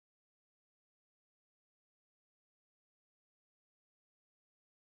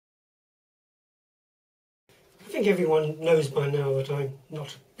think everyone knows by now that I'm not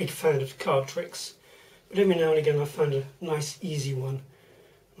a big fan of card tricks, but every now and again I find a nice easy one.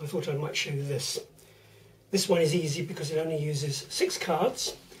 I thought I might show you this. This one is easy because it only uses 6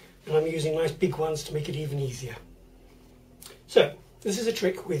 cards, and I'm using nice big ones to make it even easier. So, this is a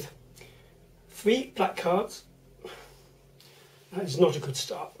trick with 3 black cards. That is not a good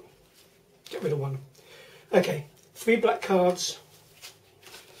start. Get rid of one. Okay, 3 black cards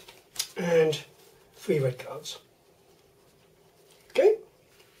and 3 red cards. Okay?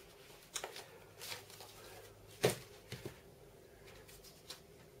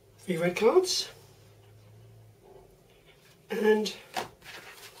 3 red cards and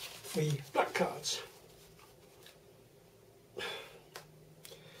 3 black cards.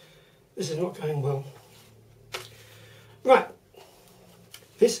 This is not going well. Right,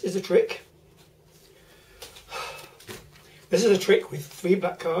 this is a trick. This is a trick with 3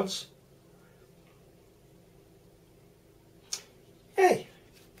 black cards. Yay!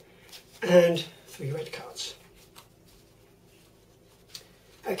 And 3 red cards.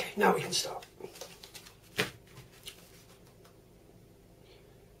 Okay, now we can start.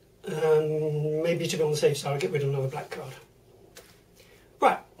 Maybe to be on the safe side, I'll get rid of another black card.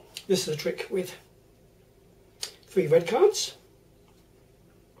 Right, this is a trick with 3 red cards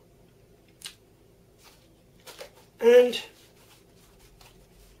and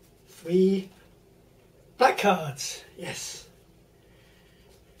 3 black cards. Yes.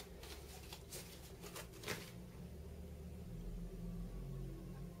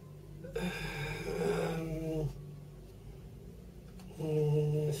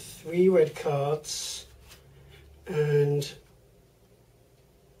 Three red cards and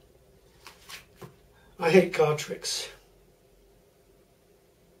I hate card tricks.